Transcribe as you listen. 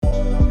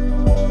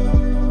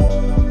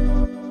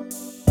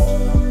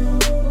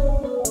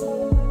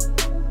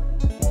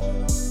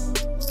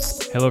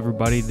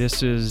everybody.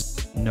 This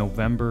is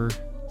November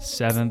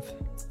 7th,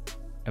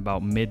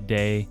 about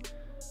midday.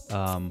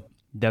 Devin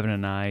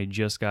and I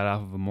just got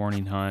off of a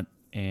morning hunt,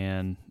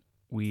 and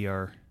we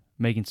are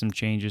making some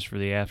changes for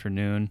the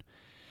afternoon.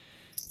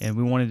 And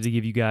we wanted to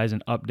give you guys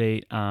an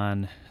update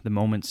on the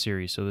Moment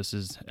series. So this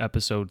is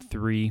episode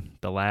 3.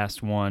 The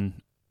last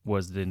one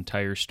was the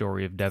entire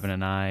story of Devin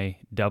and I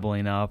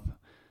doubling up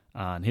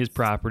on his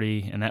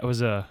property, and that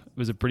was a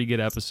pretty good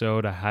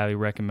episode. I highly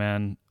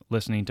recommend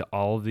listening to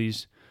all of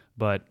these,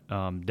 but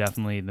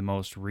definitely the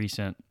most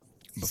recent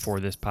before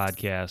this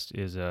podcast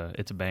is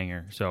it's a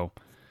banger. So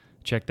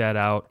check that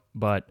out.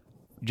 But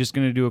just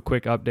going to do a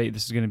quick update.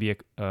 This is going to be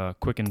a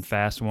quick and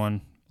fast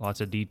one,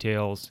 lots of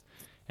details,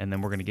 and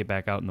then we're going to get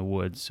back out in the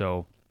woods.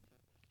 So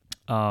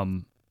I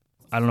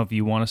don't know if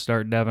you want to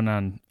start, Devin,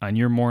 on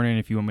your morning,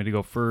 if you want me to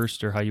go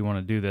first or how you want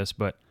to do this,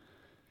 but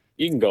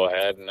you can go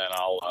ahead, and then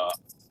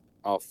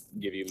I'll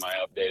give you my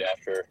update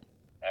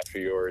after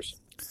yours.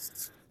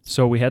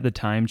 So we had the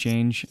time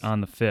change on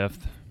the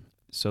 5th.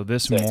 So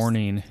this 6th.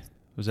 morning,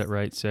 was that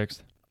right,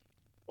 6th?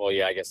 Well,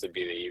 yeah, I guess it'd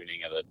be the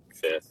evening of the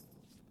 5th,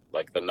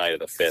 like the night of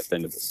the 5th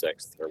into the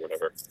 6th or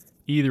whatever.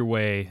 Either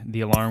way,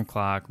 the alarm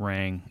clock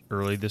rang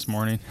early this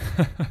morning.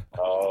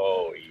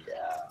 Oh, yeah,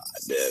 I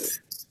did.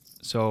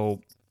 So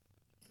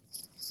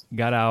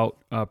got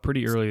out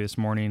pretty early this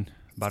morning,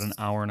 about an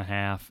hour and a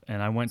half,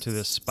 and I went to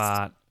this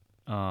spot.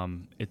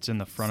 It's in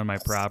the front of my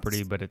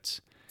property, but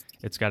it's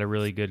got a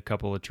really good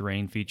couple of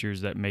terrain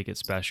features that make it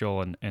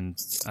special,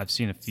 and I've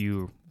seen a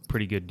few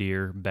pretty good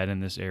deer bed in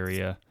this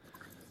area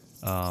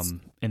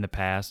in the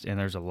past, and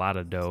there's a lot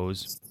of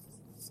does.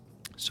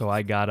 So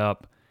I got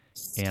up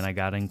and I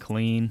got in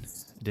clean,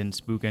 didn't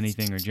spook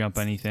anything or jump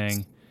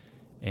anything,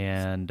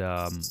 and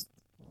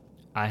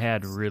I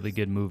had really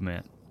good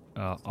movement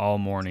all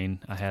morning.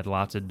 I had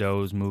lots of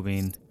does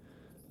moving.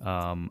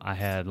 I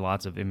had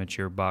lots of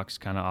immature bucks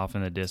kind of off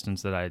in the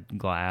distance that I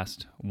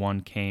glassed. One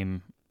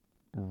came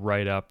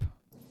right up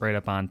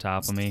on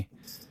top of me,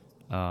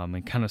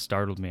 and kind of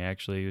startled me,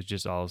 actually. It was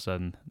just all of a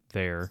sudden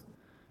there,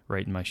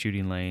 right in my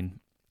shooting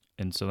lane,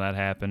 and so that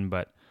happened.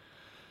 But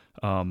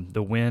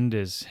the wind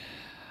is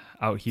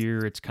out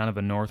here. It's kind of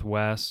a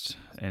northwest,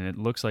 and it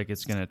looks like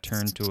it's going to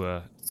turn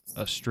to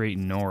a straight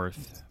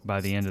north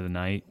by the end of the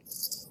night.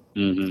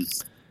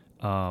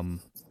 Mm-hmm.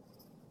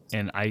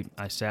 And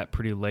I sat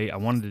pretty late. I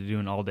wanted to do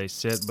an all-day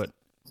sit, but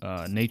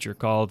nature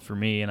called for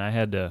me, and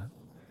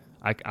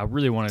I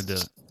really wanted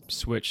to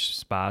switch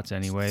spots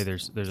anyway.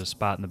 There's a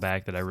spot in the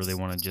back that I really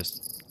want to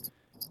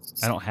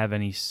I don't have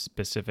any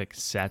specific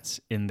sets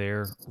in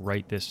there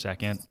right this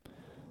second.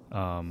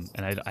 And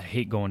I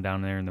hate going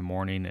down there in the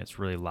morning. It's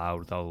really loud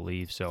with all the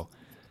leaves. So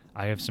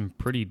I have some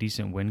pretty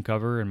decent wind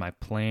cover, and my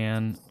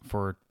plan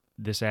for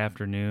this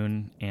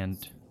afternoon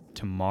and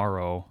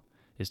tomorrow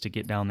is to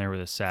get down there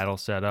with a saddle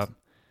set up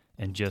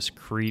and just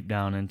creep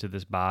down into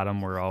this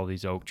bottom where all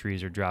these oak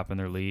trees are dropping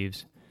their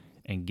leaves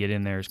and get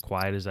in there as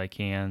quiet as I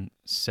can,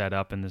 set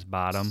up in this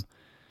bottom.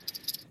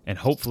 And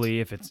hopefully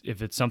if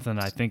it's something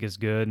I think is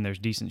good and there's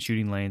decent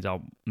shooting lanes,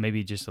 I'll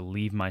maybe just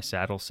leave my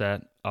saddle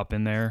set up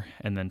in there,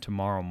 and then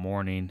tomorrow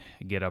morning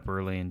get up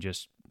early and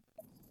just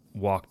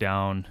walk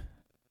down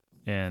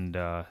and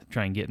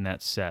try and get in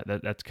that set.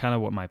 That's kind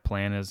of what my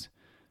plan is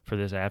for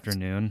this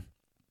afternoon.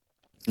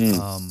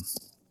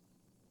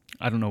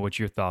 I don't know what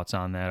your thoughts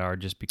on that are,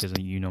 just because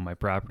you know my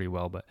property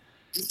well, but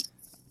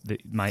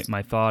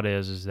my thought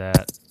is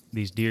that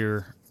these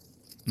deer,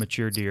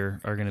 mature deer,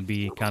 are going to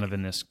be kind of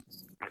in this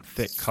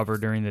thick cover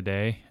during the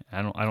day.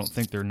 I don't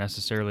think they're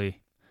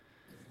necessarily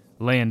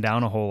laying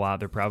down a whole lot.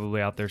 They're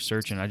probably out there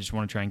searching. I just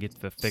want to try and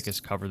get the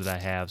thickest cover that I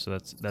have. So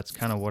that's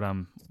kind of what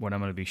I'm going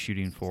to be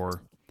shooting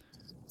for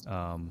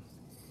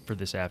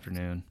this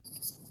afternoon.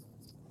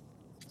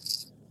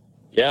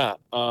 Yeah.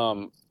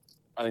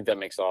 I think that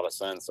makes a lot of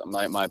sense.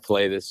 My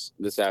play this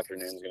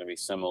afternoon is going to be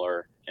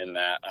similar in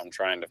that I'm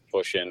trying to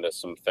push into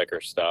some thicker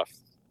stuff.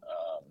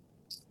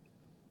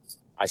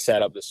 I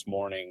sat up this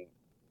morning,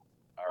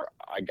 or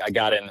I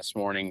got in this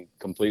morning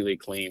completely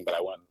clean, but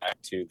I went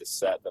back to the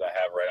set that I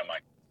have right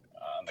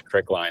on the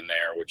creek line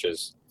there, which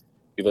is,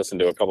 if you listened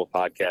to a couple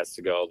podcasts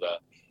ago,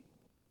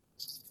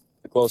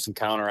 the close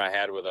encounter I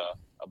had with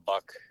a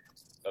buck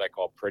that I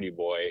call Pretty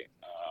Boy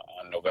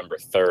on November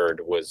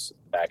 3rd was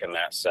back in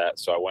that set.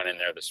 So I went in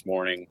there this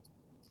morning,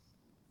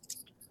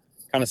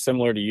 kind of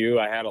similar to you.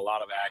 I had a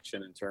lot of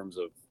action in terms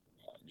of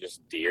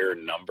just deer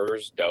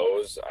numbers,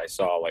 does. I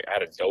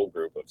had a doe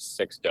group of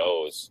 6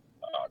 does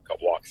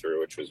walk through,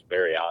 which was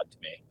very odd to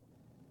me.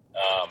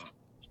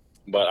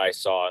 But I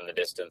saw in the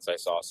distance,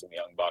 some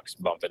young bucks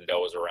bumping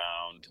does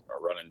around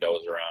or running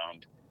does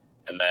around.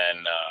 And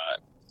then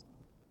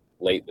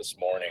late this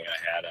morning,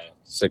 I had a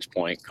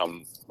 6-point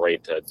come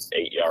right to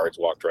 8 yards,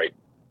 walked right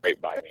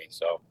by me.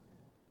 So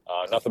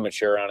nothing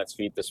mature on its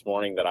feet this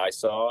morning that I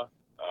saw.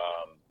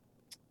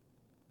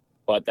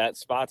 But that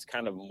spot's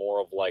kind of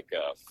more of like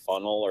a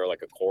funnel or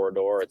like a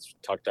corridor. It's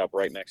tucked up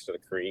right next to the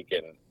creek.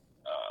 And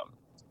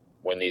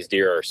when these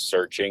deer are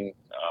searching,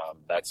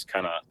 that's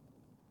kind of,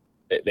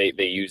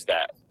 they use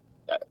that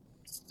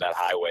that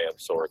highway of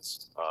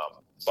sorts.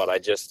 But I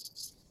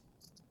just,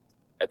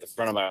 at the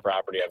front of my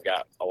property, I've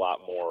got a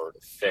lot more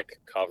thick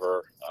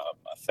cover,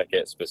 a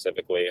thicket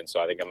specifically. And so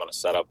I think I'm going to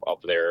set up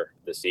there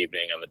this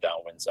evening on the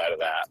downwind side of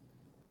that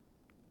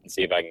and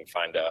see if I can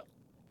find a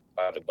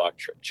buck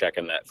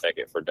checking that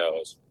thicket for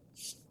does.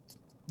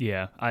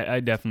 Yeah, I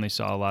definitely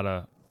saw a lot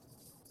of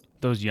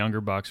those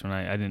younger bucks when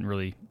I didn't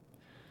really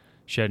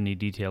shed any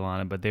detail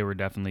on it, but they were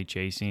definitely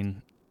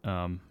chasing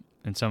and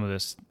some of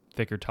this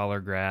thicker, taller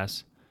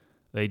grass.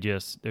 They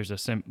just there's a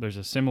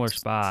similar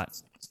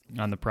spot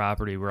on the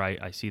property where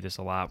I see this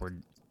a lot, where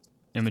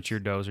immature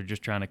does are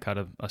just trying to cut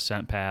a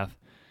scent path,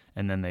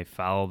 and then they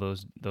follow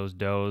those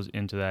does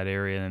into that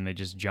area, and then they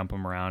just jump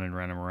them around and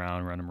run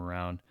them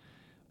around.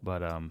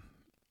 But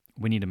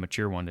we need a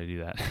mature one to do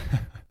that.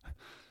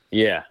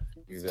 Yeah,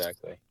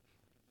 exactly.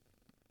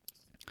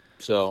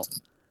 So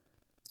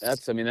that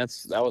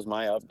was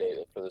my update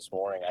for this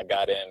morning. I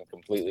got in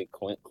completely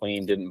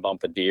clean, didn't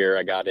bump a deer.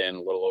 I got in a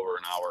little over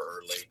an hour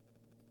early.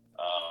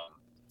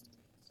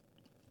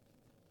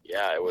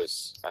 Yeah,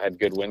 I had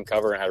good wind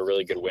cover and had a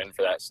really good wind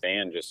for that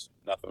stand. Just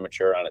nothing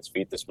mature on its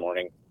feet this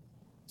morning.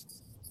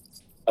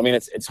 I mean,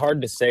 it's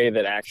hard to say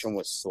that action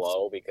was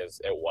slow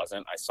because it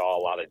wasn't. I saw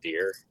a lot of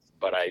deer,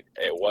 but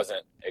it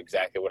wasn't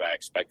exactly what I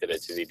expected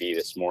it to be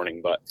this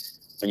morning. But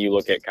when you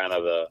look at kind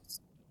of the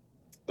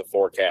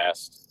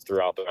forecast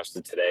throughout the rest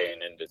of today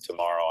and into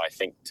tomorrow, I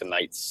think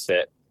tonight's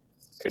sit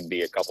could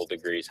be a couple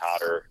degrees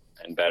hotter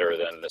and better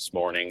than this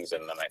morning's.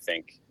 And then I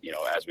think,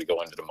 as we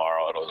go into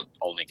tomorrow, it'll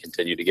only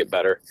continue to get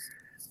better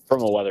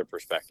from a weather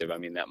perspective. I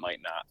mean, that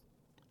might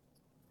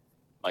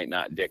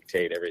not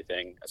dictate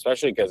everything,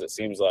 especially because it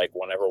seems like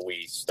whenever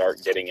we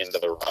start getting into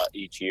the rut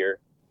each year,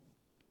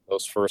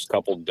 those first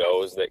couple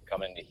does that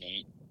come into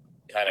heat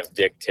kind of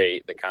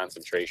dictate the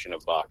concentration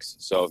of bucks.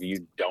 So if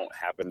you don't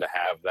happen to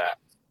have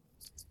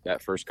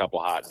that first couple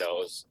hot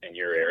does in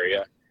your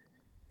area,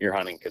 your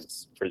hunting could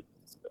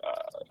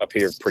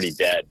appear pretty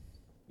dead,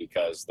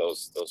 because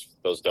those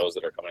does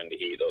that are coming into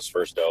heat, those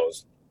first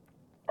does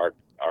are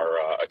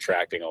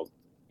attracting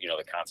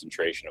the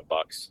concentration of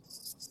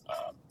bucks.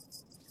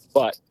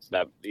 But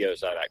the other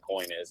side of that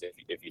coin is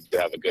if you do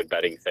have a good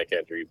bedding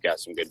thicket, or you've got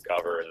some good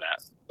cover, and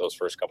those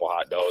first couple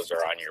hot does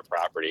are on your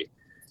property,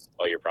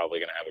 well, you're probably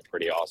going to have a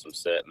pretty awesome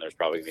sit, and there's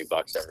probably going to be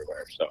bucks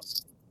everywhere. So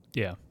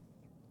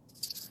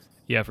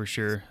yeah, for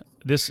sure.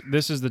 This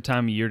is the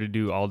time of year to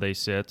do all day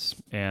sits,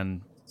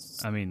 and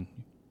I mean,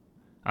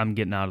 I'm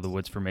getting out of the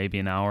woods for maybe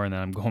an hour, and then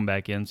I'm going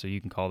back in. So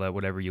you can call that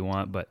whatever you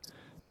want, but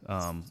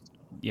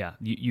yeah,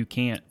 you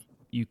can't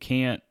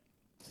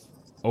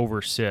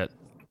oversit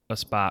a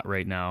spot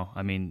right now.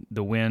 I mean,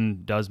 the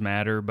wind does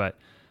matter, but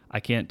I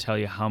can't tell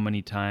you how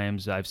many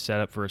times I've set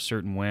up for a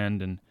certain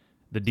wind and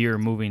the deer are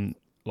moving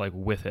like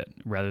with it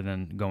rather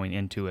than going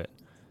into it.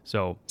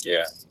 So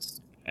yeah,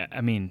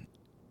 I mean,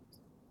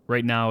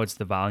 right now it's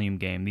the volume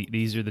game.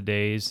 These are the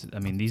days. I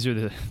mean, these are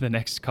the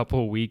next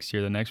couple of weeks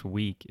here. The next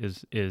week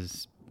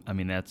is I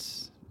mean,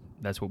 that's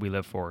what we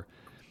live for.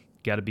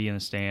 Got to be in the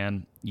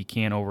stand. You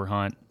can't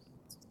overhunt.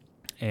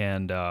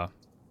 And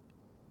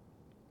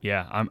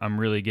yeah, I'm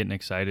really getting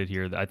excited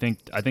here. I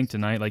think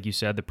tonight, like you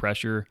said, the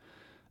pressure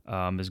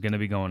is going to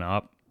be going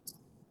up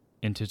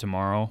into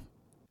tomorrow.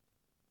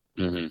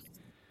 Mm-hmm.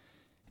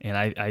 And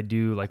I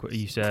do like what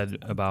you said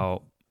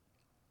about,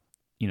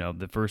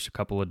 the first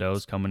couple of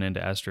does coming into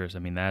estrus. I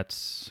mean,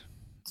 that's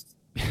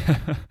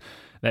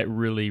that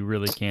really,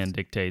 really can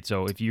dictate.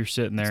 So if you're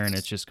sitting there and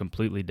it's just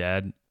completely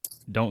dead,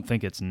 don't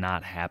think it's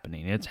not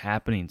happening. It's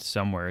happening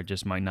somewhere. It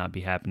just might not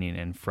be happening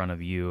in front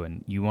of you,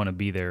 and you want to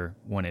be there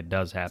when it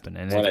does happen.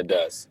 And when it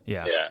does.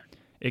 Yeah.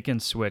 It can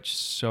switch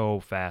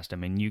so fast. I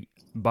mean,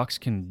 bucks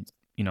can,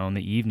 in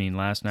the evening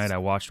last night, I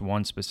watched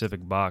one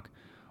specific buck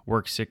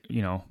work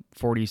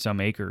 40 some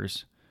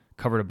acres,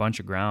 covered a bunch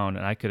of ground,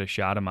 and I could have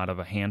shot him out of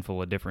a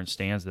handful of different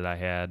stands that I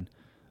had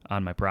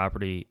on my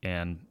property.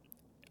 And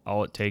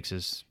all it takes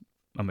is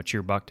a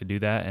mature buck to do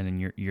that, and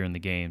then you're in the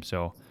game.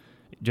 So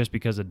just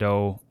because a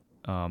doe,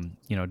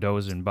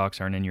 does and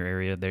bucks aren't in your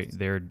area,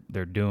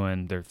 they're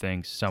doing their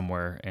thing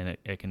somewhere, and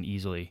it can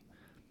easily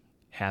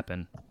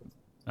happen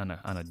on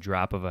a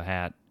drop of a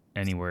hat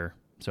anywhere.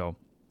 So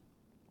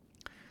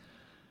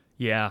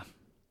yeah,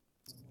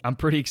 I'm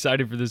pretty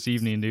excited for this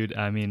evening, dude.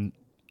 I mean,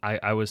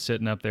 I was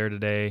sitting up there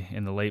today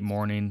in the late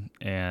morning,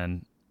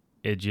 and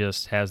it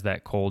just has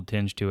that cold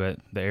tinge to it.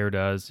 The air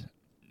does.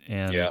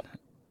 And yeah,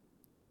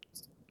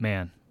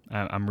 man,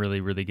 I'm really,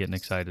 really getting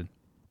excited.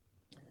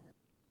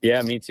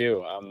 Yeah, me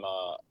too. I'm,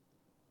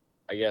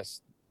 I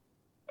guess,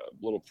 a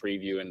little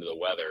preview into the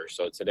weather.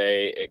 So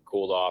today it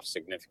cooled off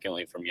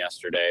significantly from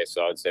yesterday.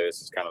 So I would say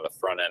this is kind of the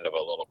front end of a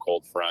little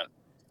cold front.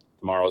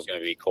 Tomorrow is going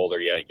to be colder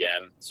yet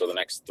again. So the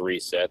next 3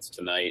 sets,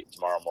 tonight,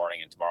 tomorrow morning,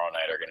 and tomorrow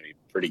night, are going to be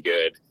pretty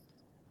good.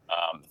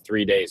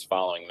 3 days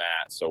following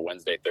that, so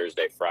Wednesday,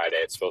 Thursday, Friday,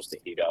 it's supposed to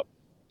heat up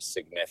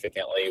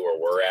significantly where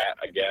we're at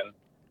again.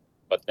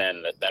 But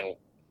then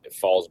it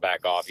falls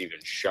back off even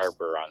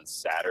sharper on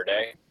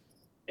Saturday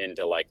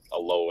into like a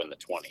low in the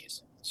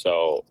 20s.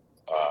 So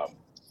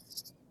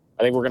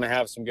I think we're going to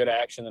have some good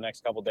action the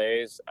next couple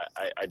days.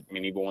 I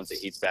mean, even once it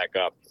heats back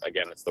up,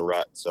 again, it's the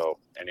rut, so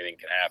anything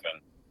can happen.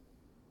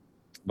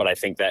 But I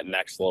think that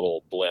next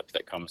little blip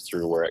that comes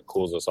through where it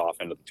cools us off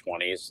into the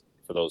 20s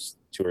for those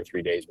 2 or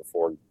 3 days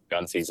before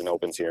gun season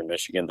opens here in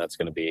Michigan, that's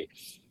going to be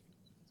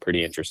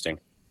pretty interesting.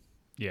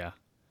 Yeah.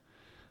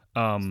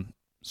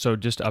 So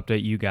just to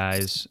update you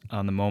guys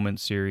on the Moment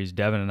series,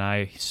 Devin and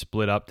I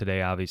split up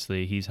today,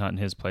 obviously. He's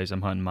hunting his place,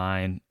 I'm hunting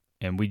mine.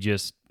 And we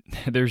just,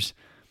 there's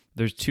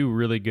 2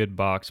 really good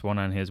bucks, one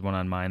on his, one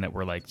on mine, that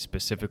we're like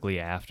specifically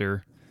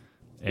after.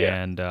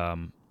 Yeah.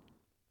 And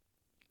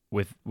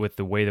with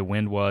the way the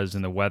wind was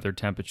and the weather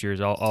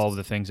temperatures, all of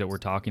the things that we're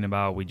talking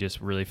about, we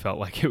just really felt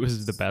like it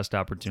was the best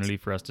opportunity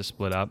for us to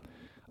split up.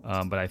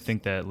 But I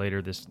think that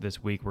later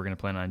this week we're going to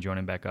plan on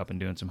joining back up and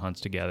doing some hunts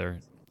together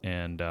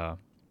and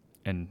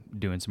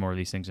doing some more of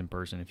these things in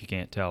person. If you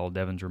can't tell,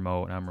 Devin's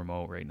remote and I'm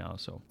remote right now.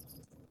 So,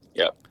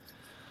 Yeah.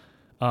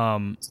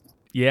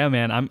 Yeah,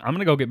 man, I'm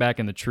gonna go get back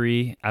in the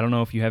tree. I don't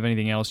know if you have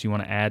anything else you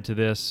want to add to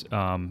this.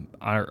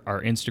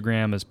 Our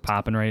Instagram is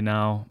popping right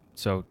now,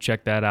 so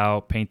check that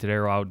out. Painted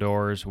Arrow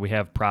Outdoors. We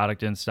have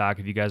product in stock.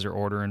 If you guys are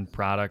ordering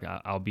product,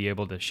 I'll be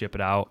able to ship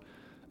it out.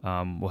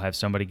 We'll have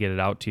somebody get it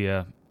out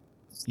to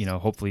you,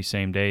 hopefully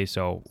same day.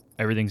 So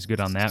everything's good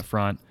on that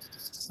front.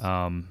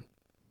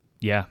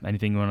 Yeah,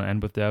 anything you want to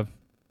end with, Dev?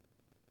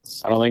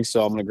 I don't think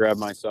so. I'm going to grab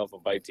myself a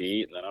bite to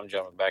eat, and then I'm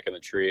jumping back in the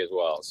tree as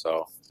well.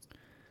 So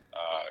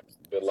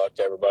good luck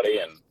to everybody,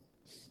 and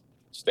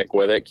stick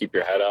with it. Keep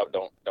your head up.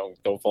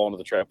 Don't fall into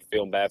the trap of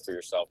feeling bad for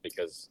yourself,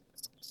 because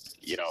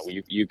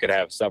you could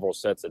have several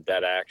sets of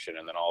dead action,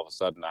 and then all of a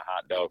sudden a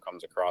hot doe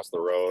comes across the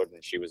road,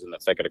 and she was in the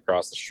thicket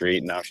across the street,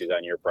 and now she's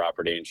on your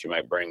property, and she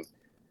might bring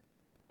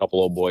a couple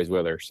old boys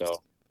with her.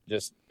 So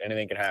just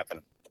anything can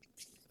happen.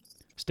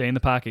 Stay in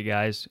the pocket,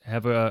 guys.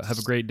 Have a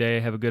great day.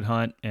 Have a good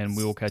hunt, and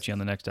we will catch you on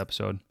the next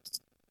episode.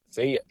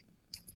 See ya.